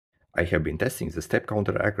I have been testing the step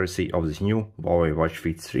counter accuracy of this new Huawei Watch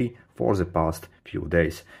Fit 3 for the past few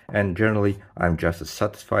days, and generally I'm just as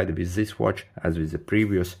satisfied with this watch as with the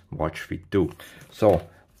previous Watch Fit 2. So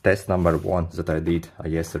test number 1 that I did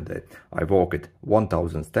yesterday, I walked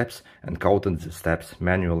 1000 steps and counted the steps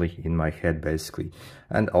manually in my head basically,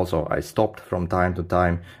 and also I stopped from time to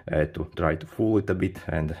time to try to fool it a bit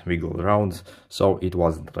and wiggle around, so it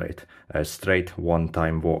wasn't right a straight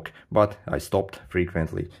one-time walk, but I stopped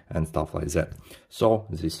frequently and stuff like that. So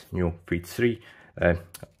this new Fit 3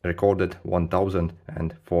 recorded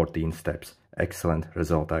 1014 steps. Excellent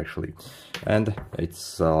result actually, and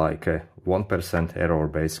it's like a 1% error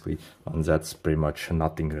basically, and that's pretty much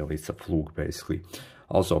nothing really, it's a fluke basically.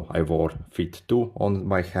 Also I wore Fit 2 on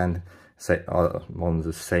my hand, on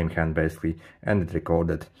the same hand basically, and it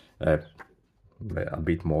recorded a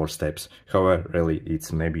bit more steps. However, really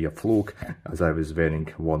it's maybe a fluke, as I was wearing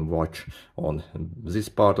one watch on this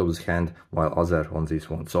part of the hand while other on this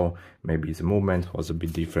one, so maybe the movement was a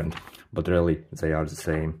bit different, but really they are the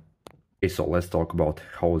same. Okay, so let's talk about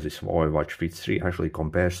how this Huawei Watch Fit 3 actually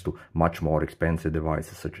compares to much more expensive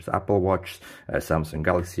devices such as Apple Watch, Samsung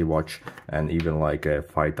Galaxy Watch, and even like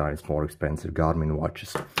 5 times more expensive Garmin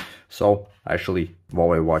watches. So actually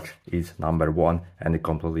Huawei Watch is #1 and it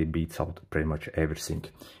completely beats out pretty much everything.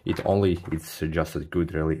 It's just as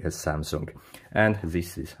good really as Samsung, and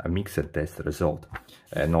this is a mixed test result,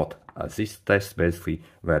 not this test basically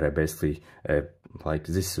where I basically like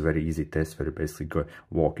this is a very easy test where you basically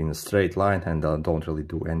walk in a straight line and don't really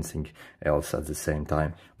do anything else at the same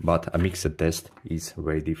time. But a mixed test is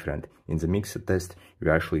very different. In the mixed test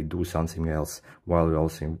you actually do something else while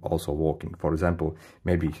you're also walking. For example,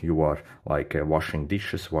 maybe you are like washing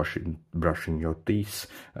dishes, brushing your teeth,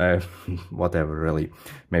 whatever really,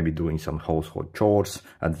 maybe doing some household chores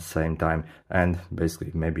at the same time, and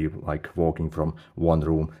basically maybe like walking from one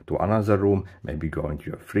room to another room, maybe going to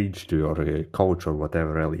your fridge, to your couch or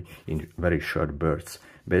whatever really, in very short bursts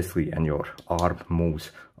basically, and your arm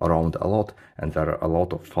moves around a lot and there are a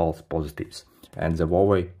lot of false positives, and the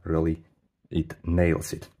Huawei really it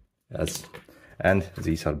nails it. And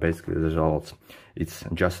these are basically the results. It's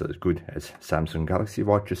just as good as Samsung Galaxy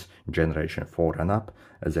watches generation 4 and up,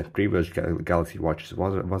 as the previous Galaxy watches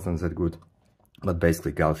wasn't that good, but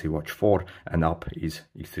basically Galaxy Watch 4 and up is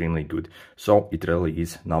extremely good. So it really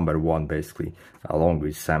is #1 basically, along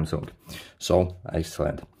with Samsung. So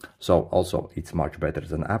excellent. So also it's much better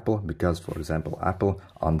than Apple, because for example Apple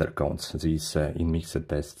undercounts these in mixed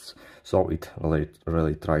tests, so it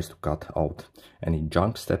really tries to cut out any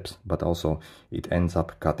junk steps, but also it ends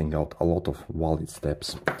up cutting out a lot of valid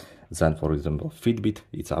steps. Then for example Fitbit,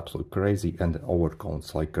 it's absolutely crazy and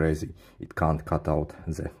overcounts like crazy. It can't cut out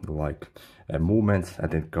the movements,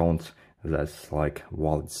 and it counts that's like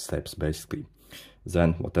valid steps basically.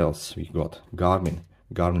 Then what else we got?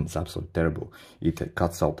 Garmin is absolutely terrible. It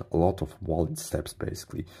cuts out a lot of valid steps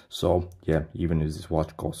basically. So yeah, even if this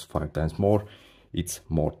watch costs 5 times more, it's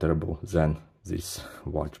more terrible than this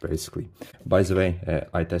watch basically. By the way,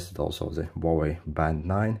 I tested also the Huawei Band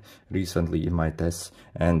 9 recently in my tests,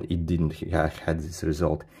 and it didn't had this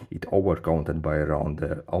result. It overcounted by around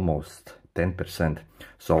almost 10%,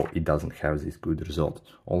 so it doesn't have this good result.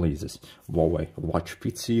 Only this Huawei Watch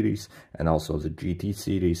Fit series and also the GT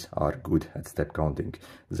series are good at step counting.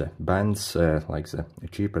 The bands, like the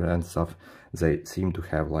cheaper and stuff, they seem to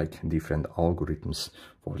have like different algorithms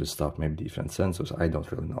for the stuff, maybe different sensors, I don't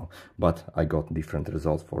really know, but I got different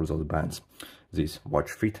results for those bands. These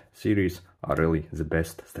Watch Fit series are really the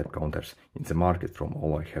best step counters in the market from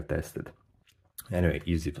all I have tested. Anyway,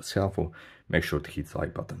 if it was helpful, make sure to hit the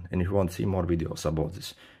like button, and if you want to see more videos about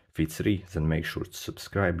this Fit 3, then make sure to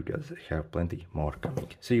subscribe, because I have plenty more coming.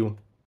 See you!